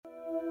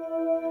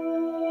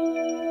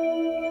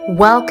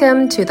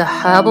Welcome to the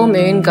Herbal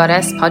Moon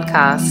Goddess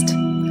podcast.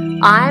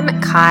 I'm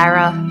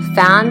Kyra,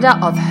 founder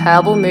of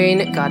Herbal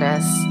Moon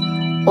Goddess,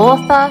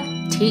 author,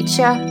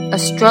 teacher,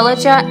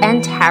 astrologer,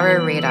 and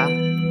tarot reader.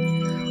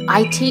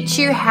 I teach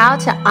you how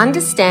to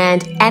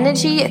understand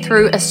energy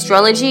through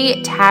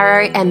astrology,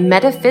 tarot, and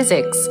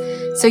metaphysics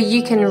so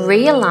you can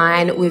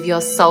realign with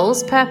your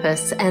soul's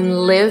purpose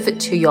and live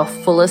to your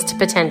fullest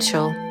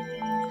potential.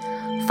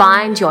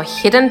 Find your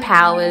hidden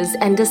powers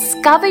and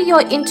discover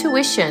your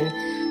intuition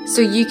so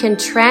you can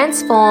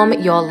transform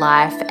your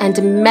life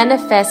and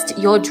manifest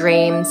your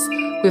dreams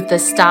with the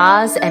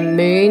stars and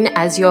moon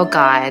as your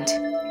guide.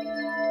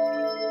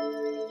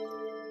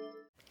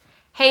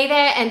 Hey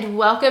there, and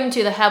welcome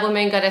to the Herbal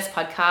Moon Goddess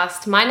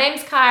podcast. My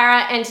name's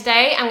Kyra, and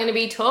today I'm going to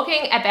be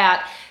talking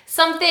about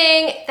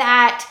something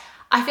that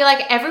I feel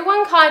like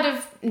everyone kind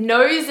of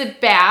knows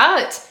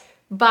about,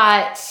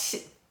 but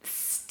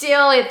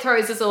still it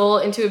throws us all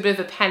into a bit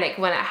of a panic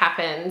when it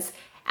happens.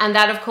 And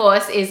that, of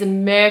course, is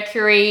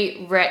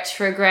Mercury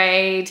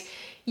retrograde.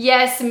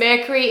 Yes,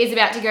 Mercury is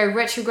about to go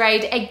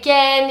retrograde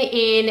again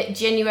in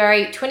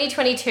January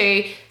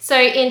 2022. So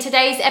in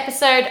today's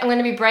episode, I'm going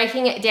to be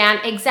breaking it down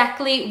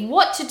exactly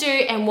what to do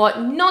and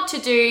what not to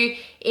do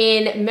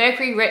in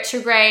Mercury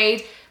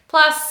retrograde,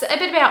 plus a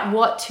bit about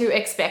what to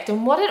expect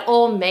and what it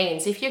all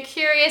means. If you're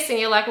curious and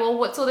you're like, well,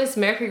 what's all this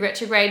Mercury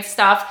retrograde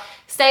stuff?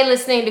 Stay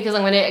listening because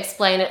I'm going to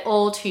explain it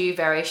all to you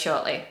very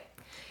shortly.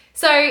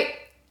 So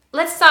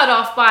let's start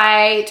off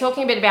by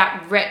talking a bit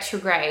about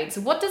retrogrades.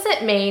 What does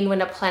it mean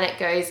when a planet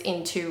goes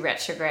into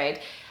retrograde?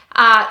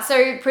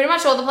 So pretty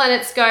much all the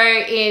planets go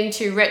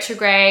into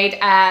retrograde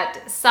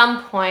at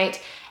some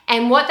point.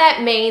 And what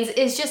that means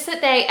is just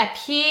that they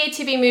appear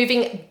to be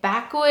moving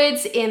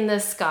backwards in the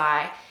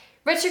sky.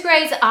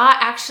 Retrogrades are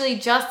actually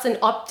just an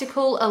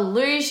optical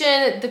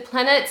illusion. The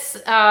planets,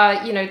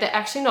 they're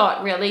actually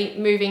not really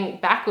moving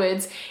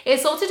backwards.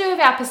 It's all to do with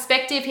our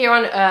perspective here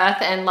on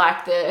Earth and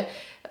like the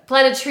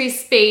planetary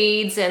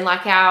speeds and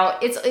like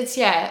it's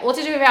all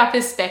to do with our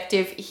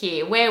perspective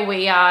here, where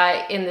we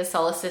are in the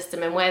solar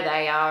system and where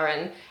they are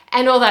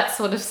and all that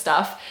sort of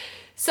stuff.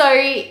 So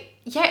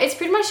yeah, it's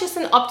pretty much just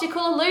an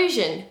optical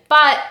illusion,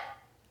 but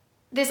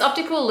this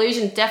optical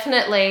illusion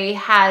definitely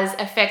has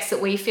effects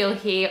that we feel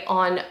here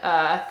on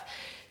Earth.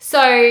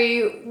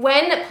 So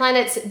when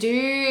planets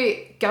do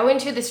go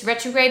into this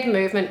retrograde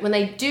movement, when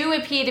they do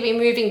appear to be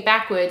moving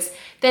backwards,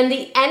 then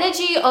the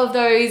energy of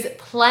those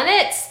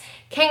planets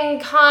can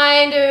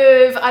kind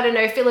of,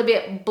 feel a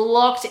bit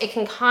blocked. It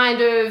can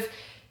kind of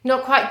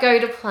not quite go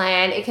to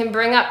plan. It can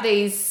bring up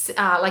these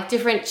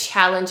different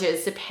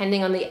challenges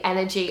depending on the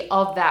energy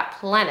of that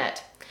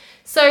planet.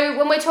 So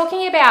when we're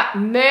talking about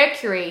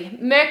Mercury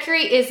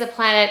is the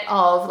planet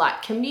of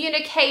like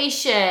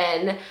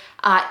communication,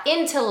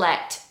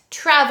 intellect,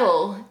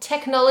 travel,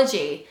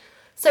 technology.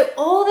 So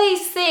all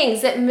these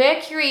things that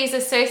Mercury is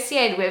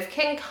associated with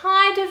can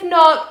kind of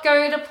not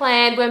go to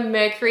plan when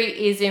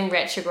Mercury is in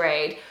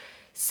retrograde.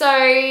 So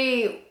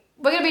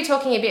we're going to be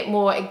talking a bit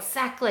more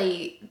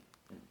exactly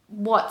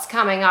what's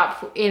coming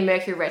up in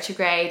Mercury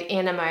retrograde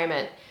in a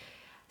moment.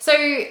 So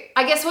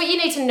I guess what you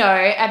need to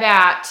know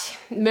about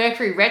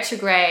Mercury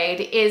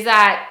retrograde is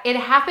that it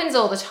happens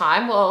all the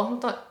time. Well,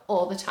 not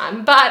all the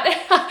time, but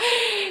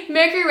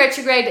Mercury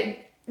retrograde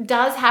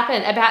does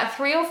happen about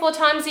 3 or 4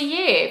 times a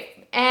year,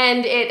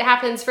 and it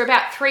happens for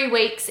about 3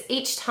 weeks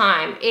each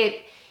time.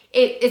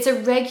 It's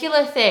a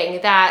regular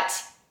thing that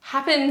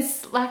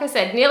happens, like I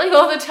said, nearly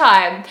all the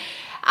time.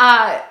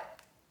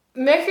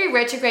 Mercury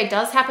retrograde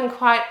does happen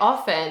quite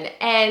often,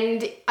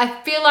 and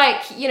I feel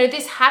like,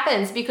 this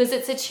happens because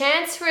it's a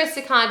chance for us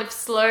to kind of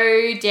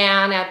slow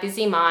down our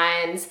busy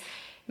minds,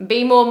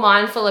 be more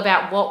mindful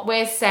about what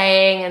we're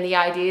saying and the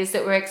ideas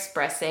that we're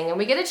expressing, and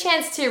we get a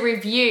chance to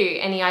review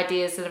any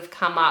ideas that have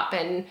come up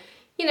and,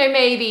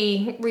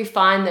 maybe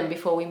refine them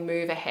before we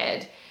move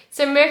ahead.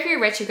 So Mercury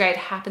retrograde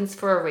happens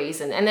for a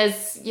reason, and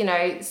there's,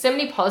 so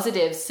many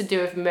positives to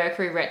do with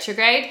Mercury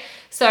retrograde.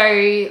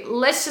 So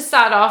let's just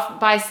start off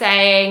by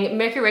saying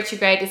Mercury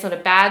retrograde is not a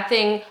bad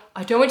thing.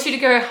 I don't want you to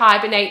go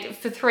hibernate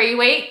for 3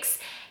 weeks.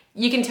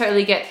 You can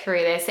totally get through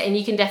this, and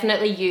you can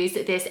definitely use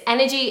this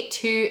energy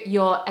to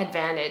your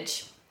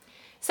advantage.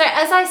 So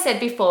as I said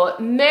before,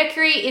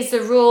 Mercury is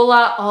the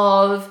ruler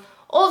of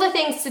all the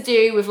things to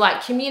do with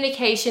like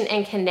communication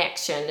and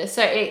connection.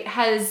 So it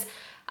has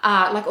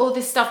all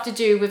this stuff to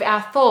do with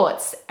our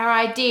thoughts, our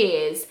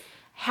ideas,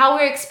 how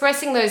we're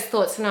expressing those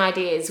thoughts and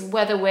ideas,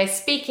 whether we're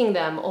speaking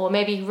them or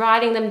maybe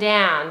writing them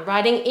down,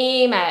 writing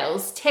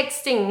emails,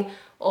 texting,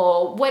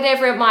 or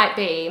whatever it might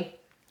be,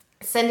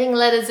 sending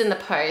letters in the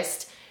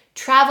post.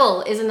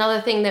 Travel is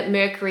another thing that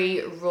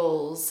Mercury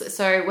rules.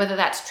 So whether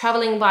that's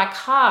traveling by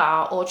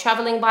car or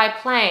traveling by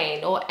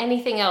plane or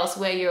anything else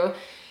where you're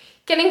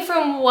getting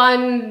from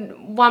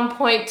one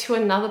point to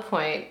another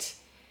point.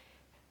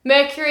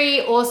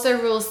 Mercury also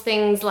rules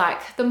things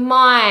like the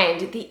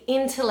mind, the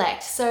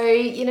intellect. So,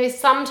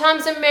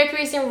 sometimes when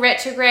Mercury's in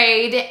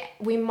retrograde,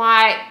 we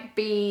might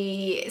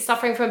be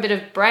suffering from a bit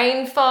of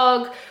brain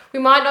fog. We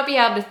might not be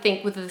able to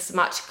think with as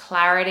much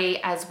clarity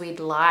as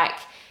we'd like.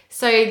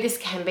 So this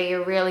can be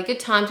a really good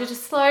time to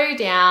just slow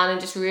down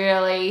and just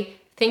really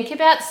think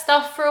about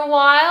stuff for a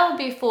while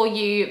before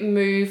you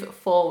move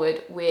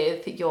forward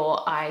with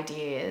your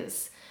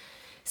ideas.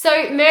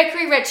 So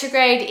Mercury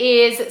retrograde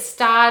is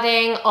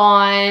starting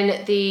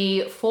on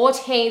the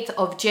 14th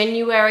of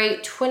January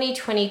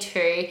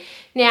 2022.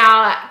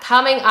 Now,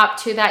 coming up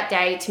to that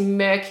date,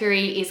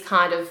 Mercury is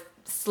kind of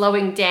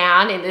slowing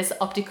down in this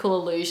optical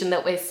illusion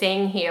that we're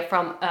seeing here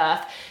from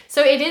Earth.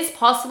 So it is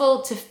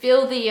possible to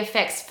feel the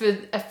effects for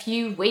a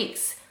few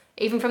weeks,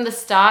 even from the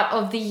start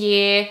of the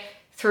year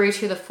through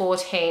to the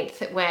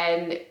 14th,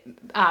 when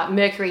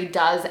Mercury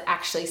does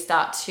actually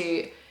start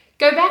to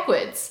go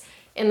backwards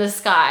in the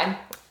sky.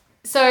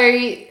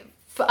 So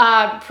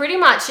pretty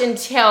much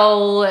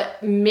until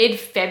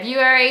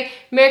mid-February,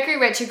 Mercury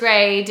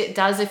retrograde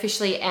does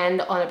officially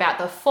end on about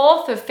the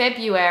 4th of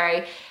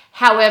February.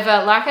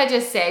 However, like I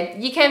just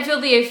said, you can feel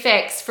the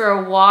effects for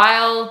a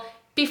while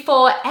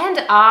before and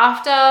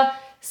after.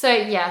 So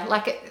yeah,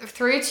 like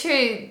through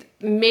to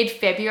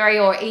mid-February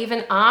or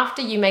even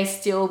after, you may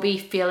still be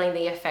feeling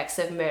the effects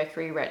of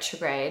Mercury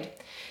retrograde.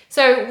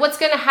 So what's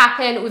going to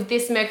happen with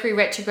this Mercury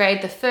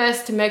retrograde, the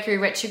first Mercury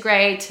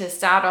retrograde to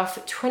start off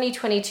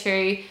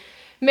 2022,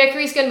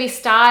 Mercury is going to be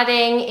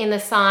starting in the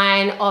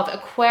sign of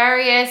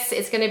Aquarius.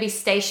 It's going to be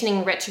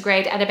stationing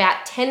retrograde at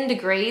about 10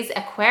 degrees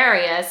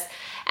Aquarius,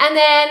 and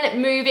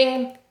then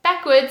moving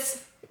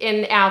backwards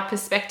in our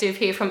perspective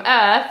here from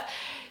Earth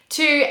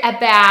to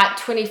about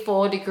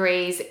 24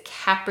 degrees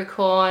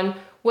Capricorn,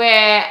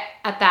 where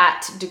at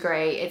that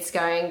degree it's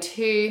going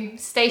to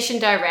station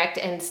direct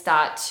and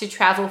start to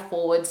travel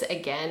forwards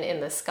again in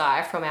the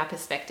sky from our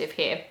perspective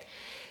here.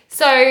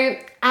 So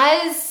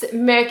as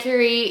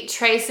Mercury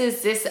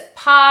traces this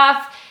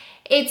path,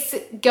 it's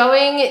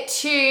going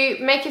to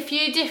make a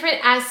few different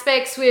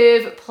aspects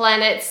with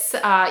planets,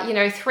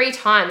 3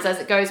 times as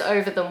it goes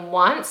over them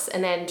once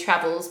and then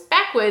travels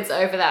backwards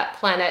over that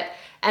planet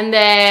and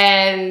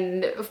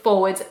then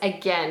forwards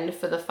again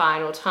for the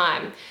final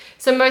time.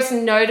 So most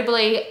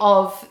notably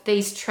of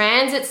these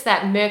transits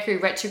that Mercury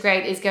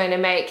retrograde is going to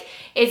make,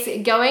 it's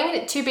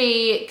going to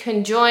be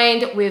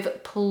conjoined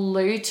with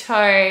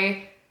Pluto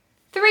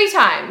 3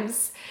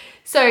 times.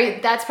 So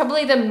that's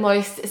probably the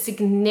most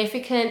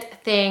significant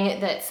thing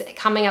that's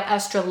coming up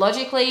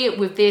astrologically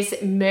with this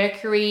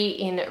Mercury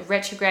in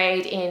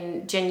retrograde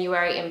in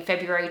January and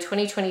February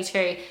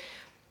 2022.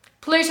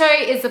 Pluto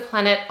is the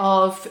planet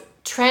of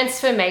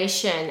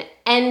transformation,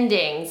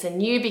 endings, and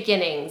new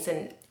beginnings,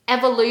 and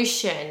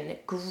evolution,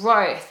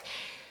 growth.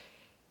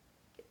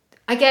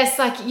 I guess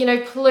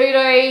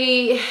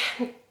Pluto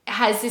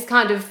has this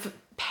kind of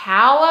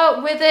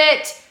power with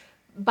it,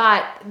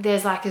 but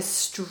there's like a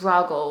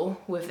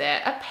struggle with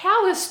it, a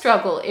power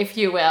struggle, if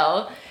you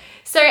will.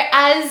 So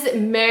as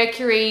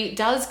Mercury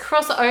does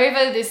cross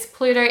over this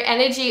Pluto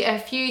energy a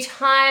few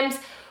times,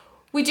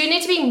 we do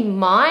need to be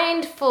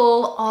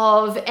mindful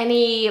of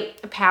any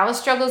power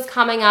struggles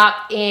coming up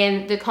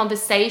in the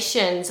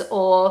conversations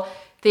or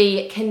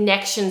the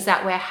connections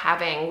that we're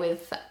having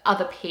with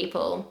other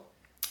people.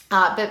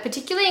 But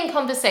particularly in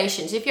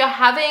conversations, if you're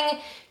having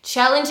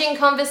challenging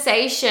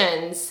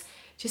conversations,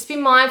 just be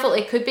mindful.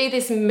 It could be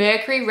this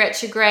Mercury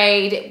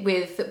retrograde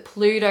with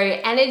Pluto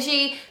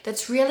energy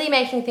that's really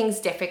making things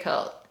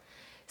difficult.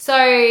 So,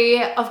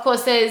 of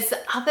course, there's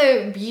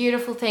other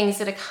beautiful things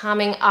that are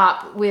coming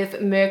up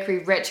with Mercury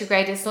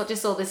retrograde. It's not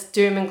just all this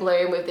doom and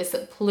gloom with this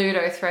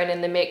Pluto thrown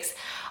in the mix.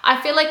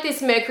 I feel like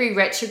this Mercury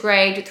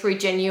retrograde through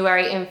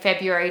January and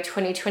February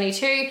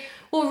 2022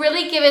 will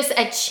really give us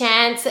a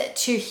chance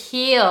to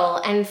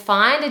heal and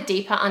find a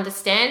deeper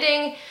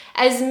understanding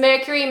as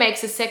Mercury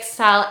makes a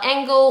sextile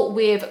angle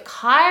with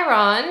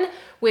Chiron,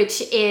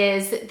 which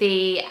is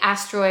the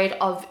asteroid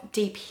of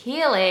deep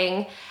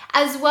healing,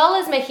 as well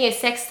as making a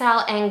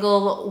sextile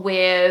angle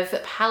with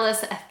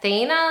Pallas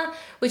Athena,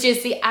 which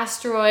is the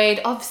asteroid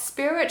of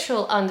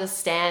spiritual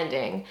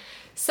understanding.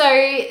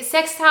 So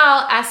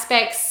sextile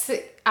aspects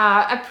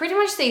are pretty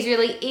much these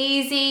really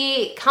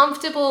easy,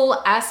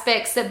 comfortable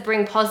aspects that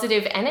bring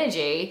positive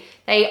energy.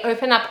 They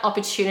open up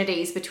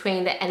opportunities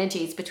between the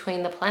energies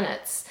between the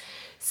planets.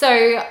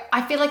 So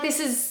I feel like this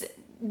is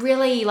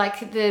really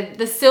like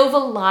the silver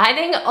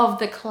lining of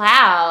the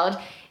cloud,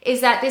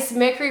 is that this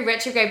Mercury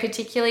retrograde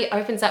particularly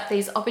opens up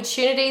these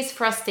opportunities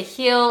for us to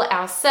heal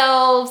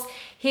ourselves,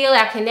 heal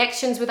our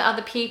connections with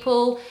other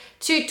people,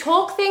 to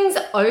talk things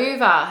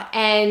over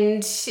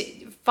and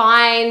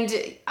find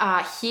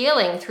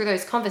healing through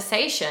those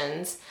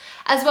conversations,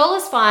 as well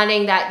as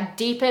finding that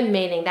deeper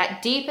meaning,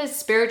 that deeper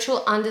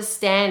spiritual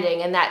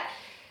understanding, and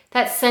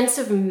that sense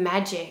of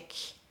magic.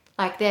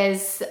 Like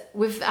there's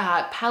with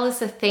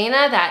Pallas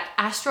Athena, that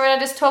asteroid I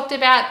just talked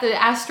about,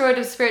 the asteroid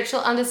of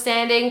spiritual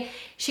understanding,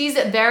 she's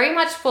very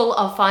much full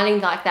of finding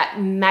like that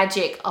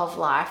magic of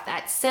life,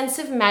 that sense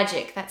of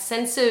magic, that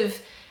sense of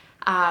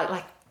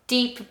like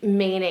deep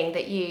meaning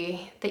that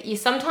you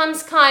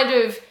sometimes kind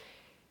of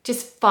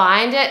just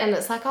find it and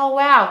it's like, oh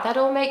wow, that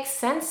all makes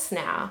sense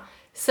now.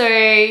 So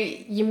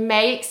you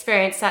may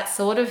experience that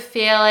sort of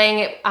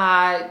feeling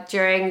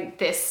during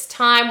this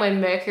time when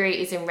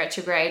Mercury is in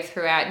retrograde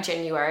throughout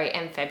January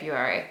and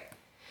February.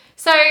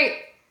 So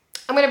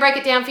I'm going to break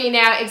it down for you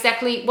now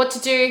exactly what to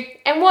do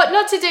and what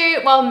not to do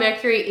while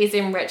Mercury is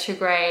in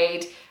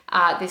retrograde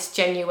this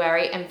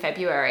January and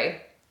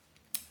February.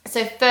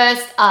 So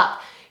first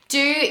up,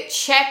 do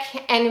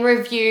check and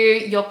review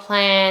your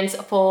plans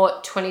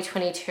for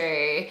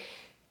 2022.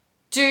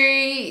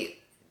 Do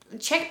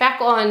check back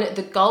on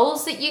the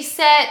goals that you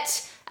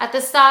set at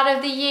the start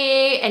of the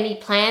year, any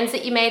plans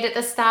that you made at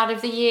the start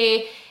of the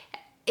year.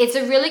 It's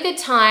a really good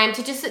time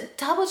to just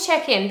double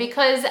check in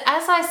because,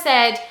 as I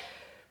said,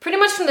 pretty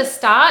much from the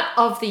start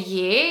of the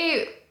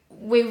year,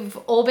 we've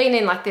all been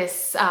in like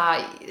this,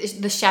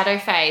 the shadow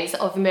phase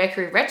of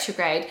Mercury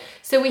retrograde.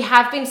 So we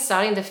have been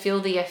starting to feel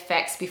the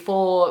effects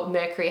before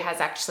Mercury has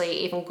actually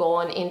even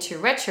gone into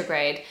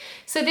retrograde.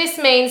 So this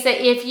means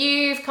that if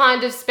you've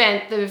kind of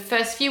spent the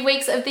first few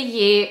weeks of the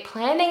year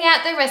planning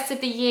out the rest of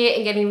the year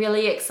and getting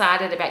really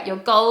excited about your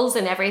goals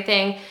and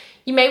everything,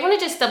 you may want to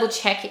just double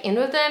check in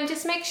with them.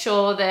 Just make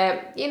sure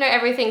that,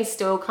 everything's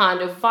still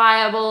kind of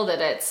viable,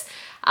 that it's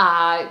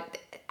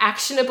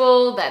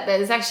actionable, that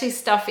there's actually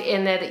stuff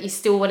in there that you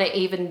still want to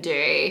even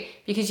do,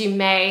 because you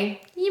may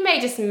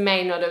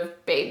not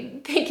have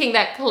been thinking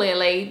that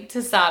clearly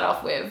to start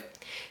off with.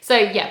 So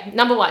yeah,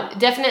 number one,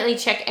 definitely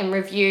check and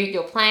review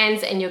your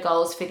plans and your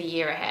goals for the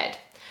year ahead.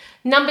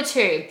 Number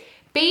two,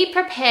 be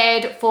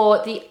prepared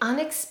for the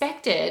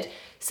unexpected.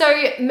 So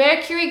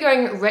Mercury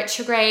going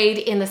retrograde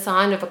in the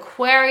sign of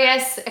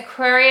Aquarius.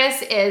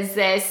 Aquarius is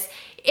this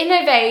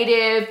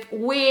innovative,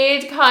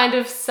 weird kind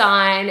of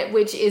sign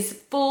which is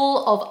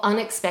full of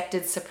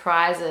unexpected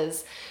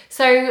surprises.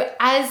 So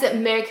as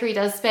Mercury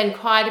does spend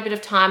quite a bit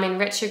of time in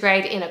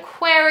retrograde in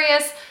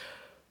Aquarius,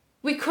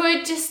 we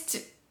could just,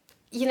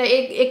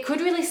 it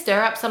could really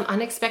stir up some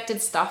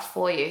unexpected stuff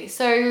for you.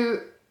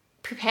 So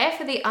prepare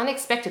for the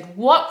unexpected.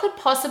 What could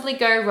possibly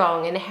go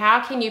wrong and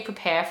how can you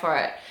prepare for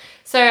it?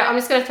 So I'm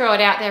just going to throw it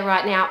out there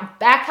right now.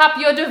 Back up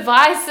your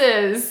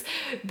devices,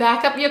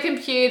 back up your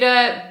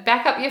computer,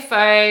 back up your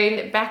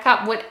phone, back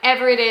up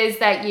whatever it is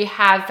that you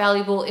have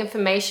valuable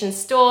information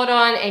stored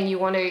on and you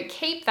want to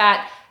keep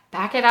that,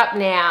 back it up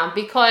now,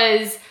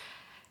 because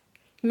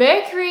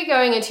Mercury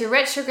going into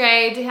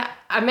retrograde,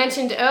 I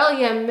mentioned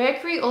earlier,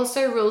 Mercury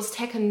also rules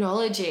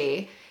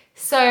technology.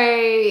 So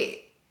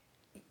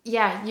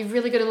yeah, you've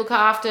really got to look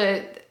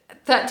after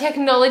that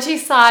technology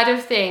side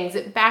of things.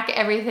 Back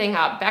everything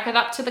up, back it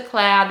up to the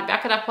cloud,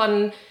 back it up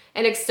on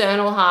an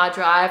external hard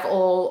drive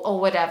or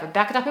whatever.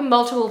 Back it up in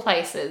multiple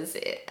places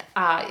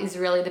is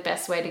really the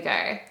best way to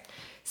go.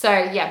 So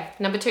yeah,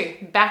 number two,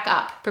 back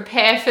up,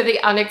 prepare for the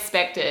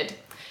unexpected.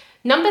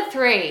 Number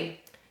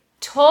three,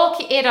 talk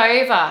it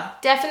over.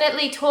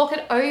 Definitely talk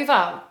it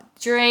over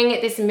during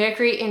this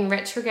Mercury in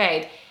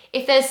retrograde.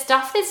 If there's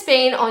stuff that's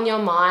been on your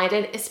mind,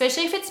 and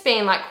especially if it's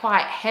been like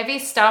quite heavy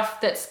stuff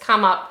that's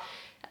come up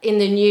in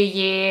the new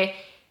year,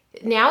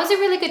 now is a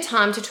really good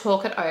time to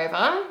talk it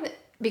over,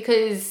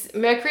 because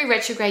Mercury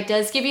retrograde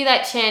does give you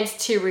that chance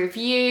to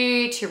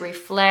review, to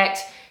reflect,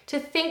 to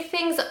think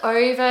things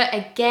over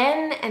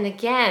again and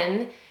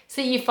again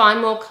so you find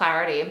more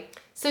clarity.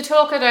 So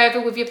talk it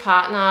over with your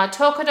partner,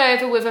 talk it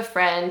over with a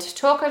friend,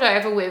 talk it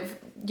over with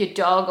your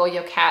dog or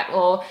your cat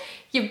or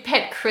your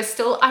pet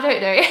crystal, I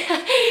don't know.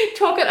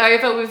 Talk it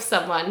over with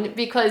someone,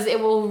 because it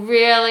will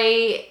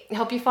really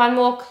help you find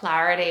more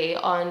clarity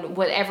on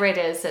whatever it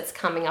is that's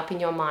coming up in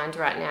your mind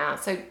right now.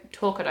 So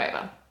talk it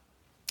over.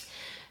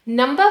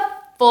 Number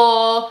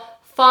four,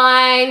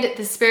 find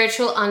the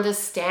spiritual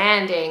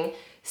understanding.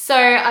 So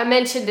I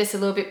mentioned this a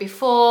little bit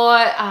before,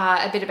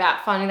 a bit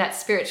about finding that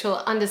spiritual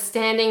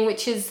understanding,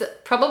 which is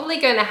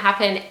probably going to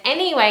happen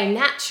anyway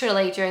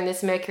naturally during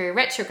this Mercury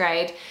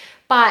retrograde.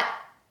 But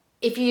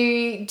if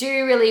you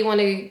do really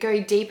want to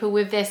go deeper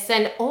with this,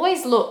 then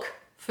always look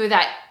for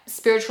that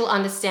spiritual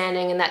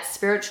understanding and that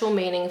spiritual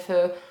meaning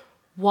for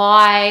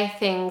why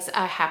things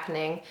are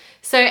happening.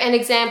 So an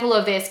example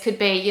of this could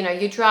be,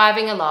 you're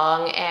driving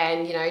along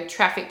and,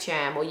 traffic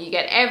jam, or you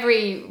get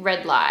every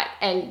red light.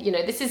 And,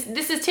 this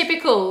is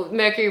typical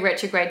Mercury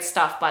retrograde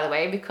stuff, by the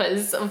way,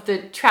 because of the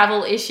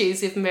travel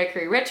issues with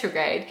Mercury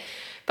retrograde.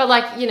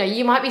 But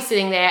you might be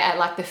sitting there at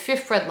like the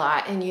fifth red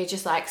light and you're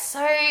just like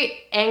so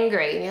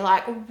angry and you're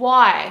like,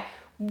 why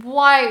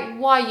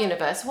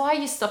universe? Why are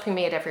you stopping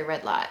me at every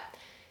red light?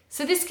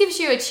 So this gives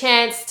you a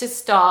chance to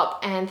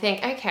stop and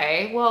think,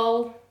 okay,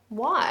 well,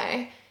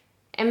 why?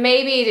 And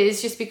maybe it is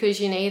just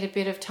because you need a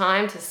bit of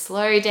time to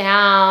slow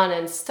down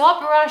and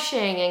stop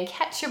rushing and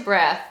catch your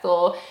breath,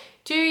 or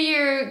do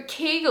your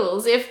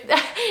Kegels if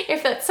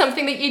that's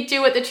something that you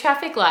do at the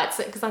traffic lights,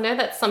 because I know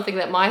that's something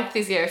that my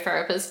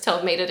physiotherapist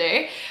told me to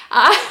do.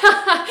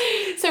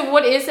 So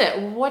what is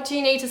it? What do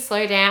you need to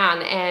slow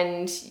down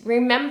and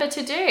remember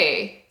to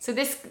do? So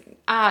this,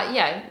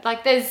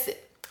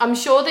 I'm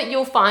sure that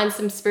you'll find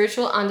some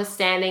spiritual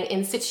understanding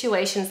in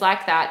situations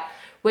like that,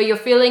 where you're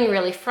feeling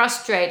really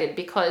frustrated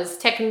because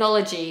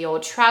technology or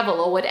travel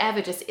or whatever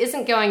just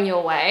isn't going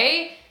your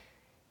way.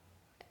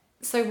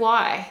 So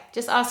why?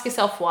 Just ask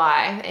yourself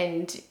why,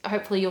 and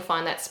hopefully you'll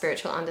find that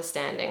spiritual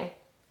understanding.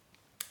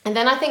 And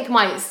then I think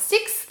my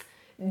sixth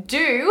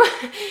do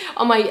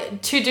on my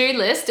to-do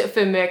list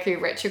for Mercury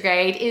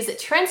retrograde is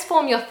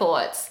transform your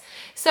thoughts.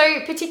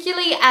 So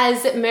particularly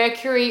as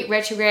Mercury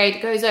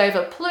retrograde goes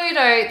over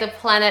Pluto, the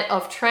planet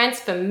of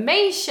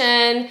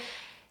transformation,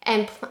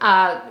 and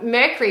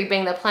Mercury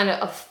being the planet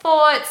of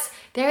thoughts,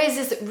 there is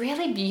this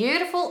really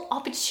beautiful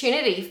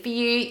opportunity for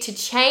you to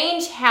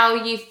change how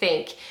you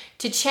think,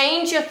 to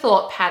change your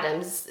thought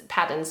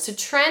patterns, to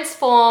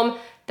transform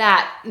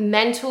that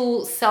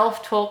mental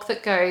self-talk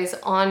that goes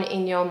on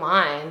in your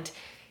mind.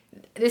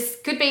 This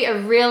could be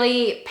a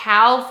really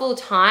powerful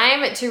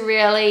time to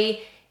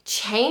really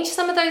change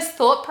some of those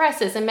thought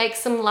processes and make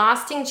some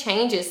lasting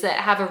changes that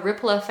have a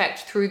ripple effect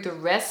through the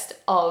rest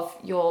of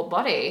your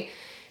body.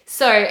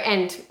 So,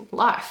 and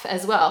life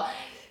as well.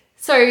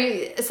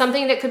 So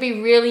something that could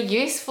be really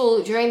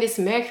useful during this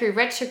Mercury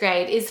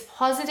retrograde is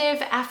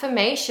positive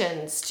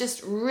affirmations.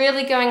 Just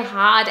really going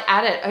hard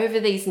at it over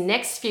these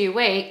next few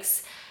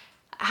weeks.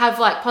 Have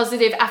like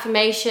positive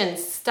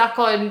affirmations stuck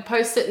on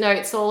post-it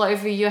notes all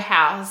over your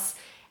house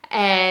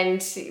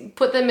and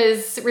put them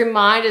as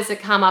reminders that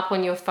come up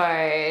on your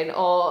phone,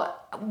 or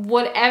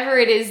whatever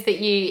it is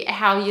that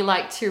how you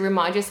like to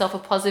remind yourself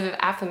of positive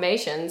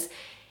affirmations.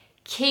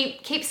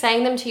 Keep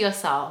saying them to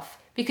yourself,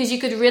 because you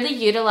could really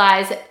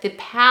utilize the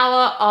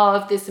power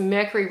of this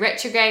Mercury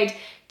retrograde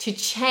to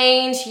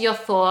change your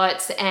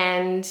thoughts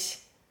and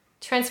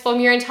transform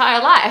your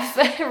entire life,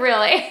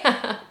 really.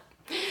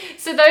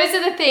 So those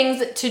are the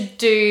things to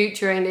do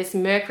during this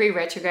Mercury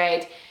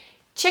retrograde.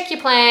 Check your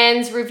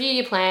plans, review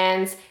your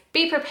plans,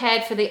 be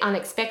prepared for the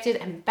unexpected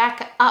and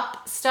back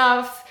up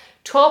stuff,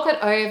 talk it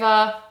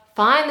over,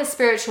 find the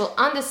spiritual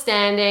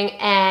understanding,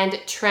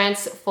 and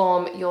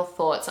transform your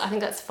thoughts. I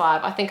think that's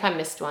 5. I think I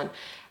missed one.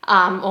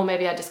 Or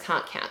maybe I just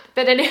can't count.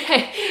 But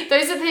anyway,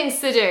 those are the things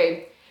to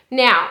do.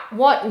 Now,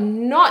 what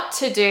not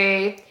to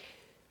do.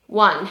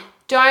 1,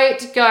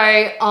 don't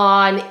go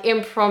on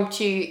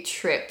impromptu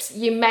trips.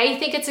 You may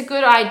think it's a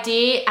good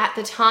idea at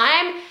the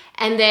time,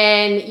 and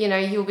then,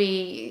 you'll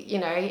be,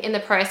 in the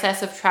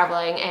process of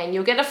traveling and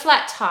you'll get a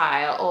flat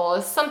tire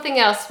or something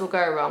else will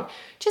go wrong.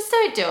 Just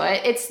don't do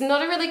it. It's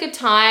not a really good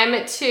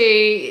time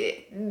to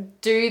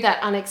do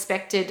that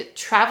unexpected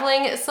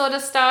traveling sort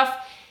of stuff.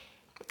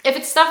 If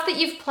it's stuff that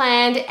you've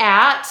planned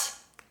out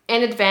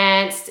in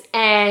advance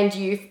and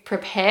you've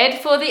prepared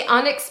for the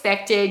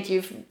unexpected,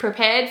 you've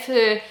prepared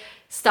for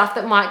stuff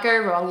that might go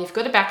wrong, you've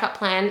got a backup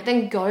plan,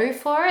 then go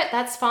for it.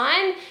 That's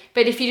fine.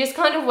 But if you just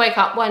kind of wake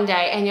up one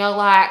day and you're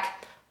like,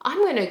 I'm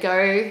going to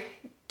go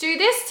do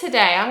this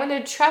today, I'm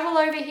going to travel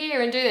over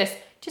here and do this,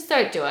 just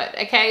don't do it,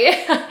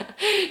 okay?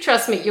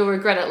 Trust me, you'll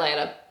regret it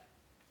later.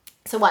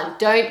 So 1,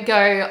 don't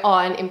go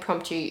on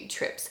impromptu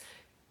trips.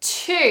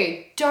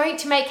 2,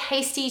 don't make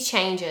hasty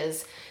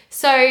changes.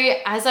 So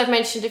as I've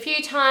mentioned a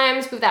few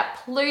times, with that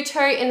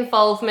Pluto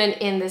involvement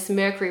in this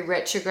Mercury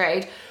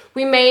retrograde,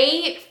 we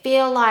may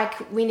feel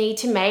like we need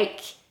to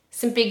make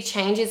some big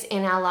changes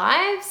in our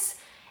lives,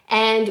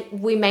 and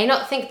we may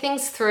not think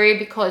things through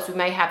because we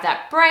may have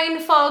that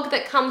brain fog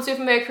that comes with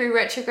Mercury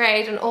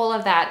retrograde and all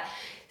of that.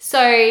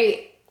 So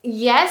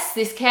yes,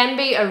 this can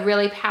be a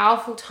really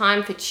powerful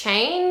time for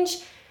change,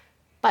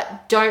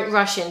 but don't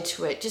rush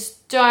into it.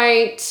 Just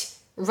don't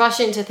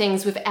rush into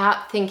things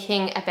without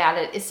thinking about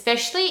it,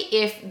 especially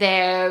if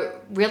they're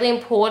really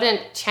important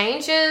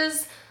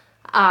changes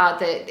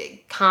that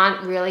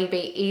can't really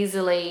be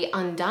easily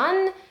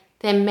undone.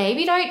 Then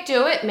maybe don't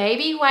do it.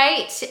 Maybe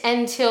wait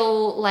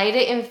until later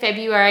in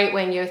February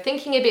when you're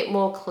thinking a bit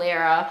more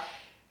clearer.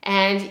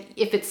 And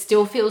if it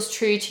still feels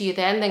true to you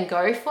then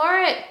go for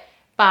it.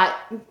 But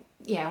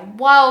yeah,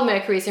 while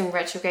Mercury's in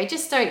retrograde,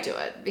 just don't do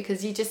it,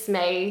 because you just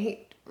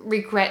may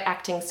regret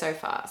acting so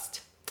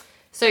fast.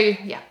 So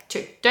yeah,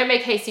 2, don't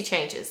make hasty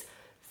changes.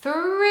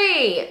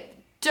 3,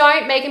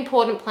 don't make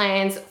important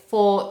plans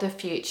for the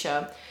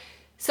future.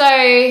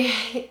 So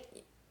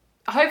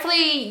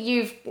hopefully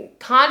you've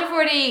kind of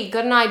already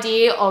got an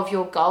idea of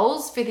your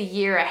goals for the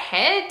year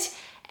ahead.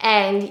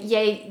 And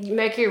yeah,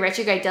 Mercury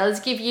retrograde does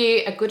give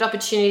you a good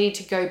opportunity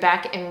to go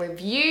back and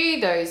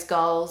review those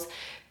goals.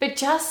 But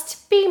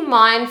just be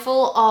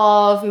mindful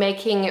of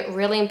making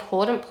really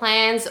important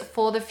plans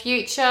for the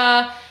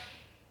future,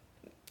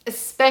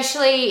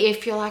 especially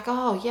if you're like,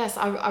 oh yes,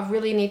 I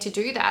really need to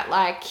do that.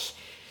 Like,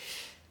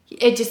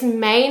 it just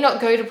may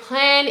not go to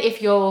plan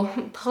if you're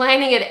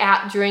planning it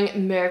out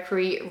during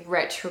Mercury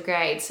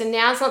retrograde. So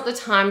now's not the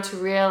time to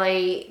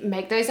really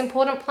make those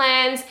important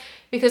plans,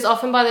 because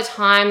often by the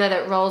time that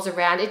it rolls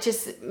around, it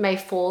just may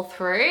fall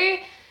through.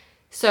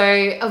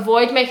 So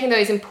avoid making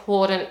those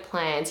important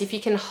plans. If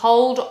you can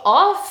hold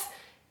off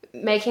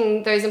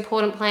making those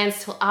important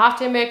plans till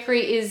after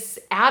Mercury is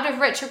out of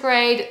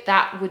retrograde,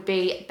 that would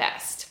be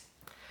best.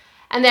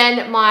 And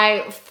then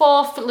my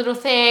 4th little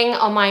thing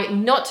on my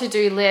not to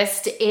do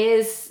list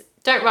is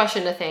don't rush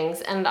into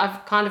things. And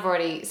I've kind of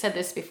already said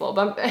this before,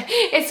 but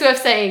it's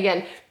worth saying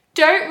again.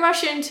 Don't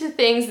rush into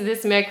things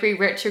this Mercury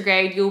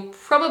retrograde. You'll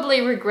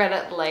probably regret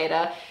it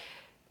later.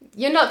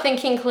 you're not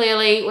thinking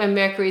clearly when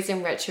Mercury's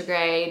in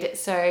retrograde.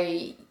 So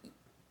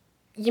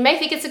you may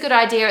think it's a good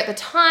idea at the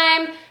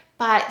time,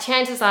 but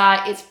chances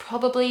are it's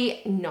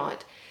probably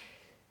not.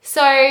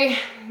 So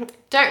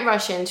don't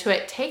rush into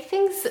it. Take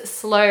things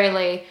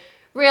slowly.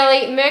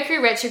 Really,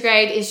 Mercury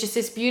retrograde is just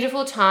this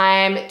beautiful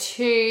time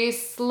to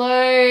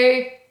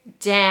slow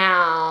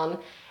down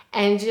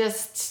and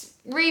just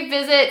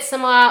revisit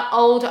some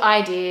old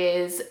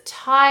ideas,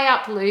 tie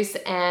up loose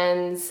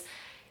ends.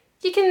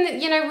 You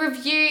can,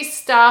 review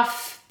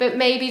stuff, but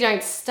maybe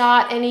don't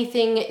start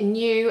anything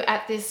new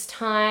at this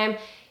time.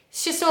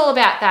 It's just all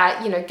about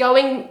that,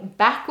 going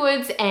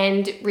backwards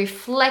and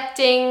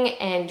reflecting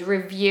and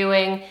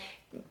reviewing.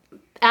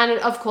 And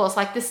of course,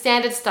 like the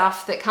standard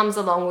stuff that comes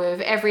along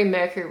with every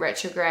Mercury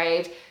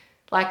retrograde,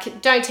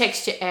 like don't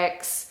text your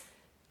ex,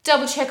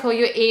 double check all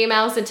your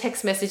emails and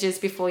text messages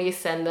before you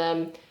send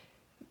them,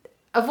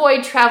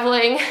 avoid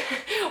traveling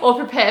or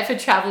prepare for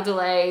travel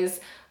delays.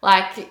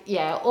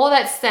 All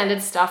that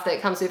standard stuff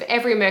that comes with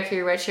every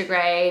Mercury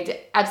retrograde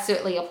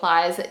absolutely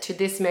applies to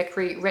this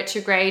Mercury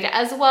retrograde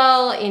as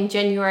well in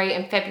January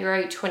and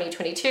February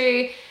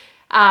 2022.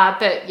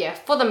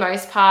 For the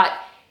most part,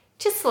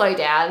 just slow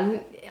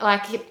down.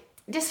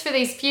 Just for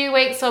these few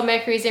weeks while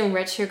Mercury's in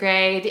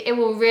retrograde, it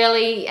will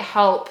really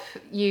help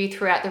you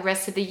throughout the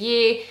rest of the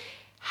year.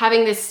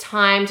 Having this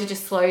time to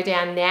just slow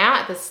down now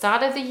at the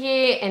start of the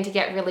year and to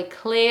get really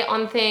clear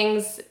on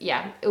things,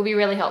 it will be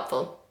really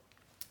helpful.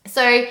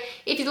 So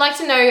if you'd like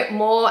to know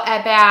more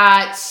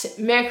about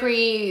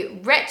Mercury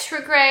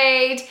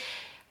retrograde,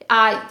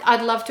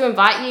 I'd love to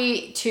invite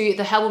you to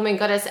the Herbal Moon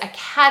Goddess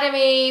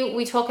Academy.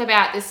 We talk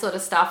about this sort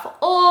of stuff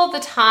all the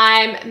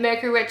time.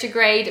 Mercury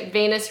retrograde,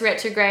 Venus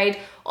retrograde,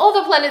 all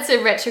the planets are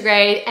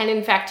retrograde. And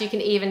in fact, you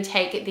can even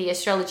take the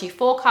astrology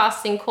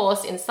forecasting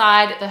course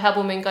inside the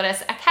Herbal Moon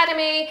Goddess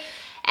Academy.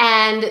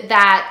 And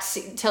that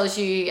tells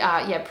you,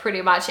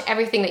 pretty much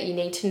everything that you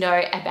need to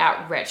know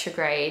about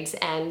retrogrades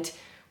and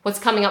what's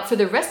coming up for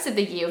the rest of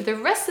the year, the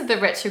rest of the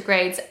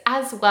retrogrades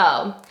as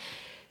well.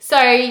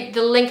 So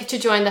the link to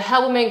join the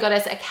Herbal Moon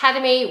Goddess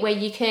Academy, where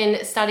you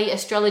can study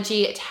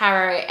astrology,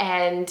 tarot,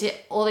 and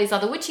all these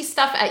other witchy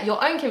stuff at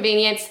your own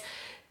convenience,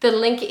 the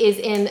link is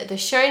in the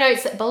show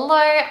notes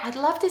below. I'd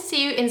love to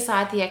see you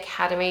inside the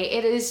Academy.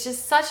 It is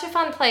just such a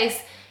fun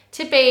place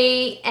to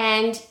be,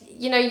 and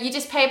you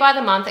just pay by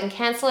the month and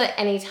cancel at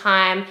any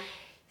time.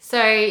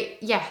 So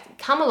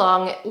come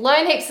along,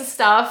 learn heaps of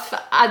stuff.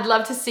 I'd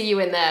love to see you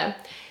in there.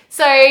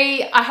 So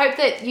I hope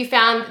that you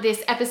found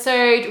this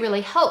episode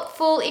really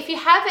helpful. If you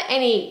have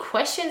any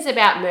questions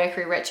about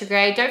Mercury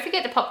retrograde, don't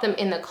forget to pop them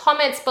in the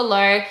comments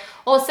below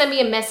or send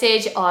me a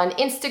message on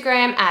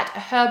Instagram at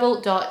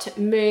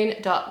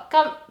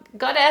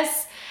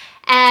herbal.moon.goddess.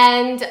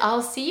 And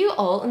I'll see you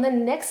all in the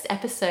next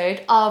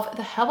episode of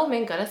the Herbal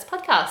Moon Goddess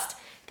podcast.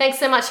 Thanks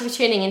so much for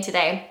tuning in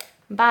today.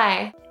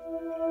 Bye.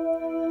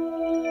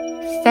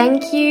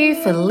 Thank you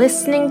for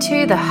listening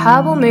to the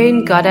Herbal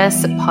Moon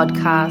Goddess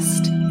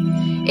podcast.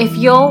 If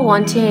you're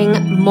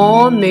wanting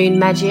more moon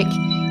magic,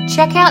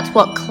 check out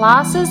what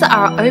classes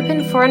are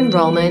open for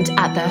enrollment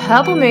at the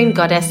Herbal Moon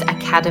Goddess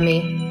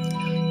Academy.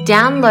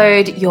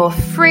 Download your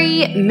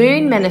free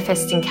moon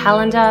manifesting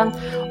calendar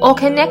or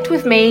connect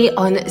with me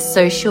on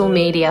social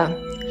media.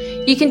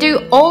 You can do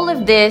all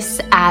of this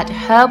at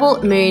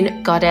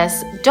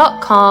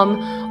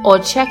herbalmoongoddess.com or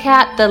check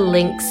out the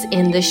links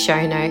in the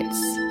show notes.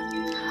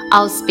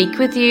 I'll speak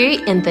with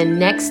you in the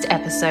next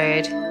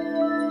episode.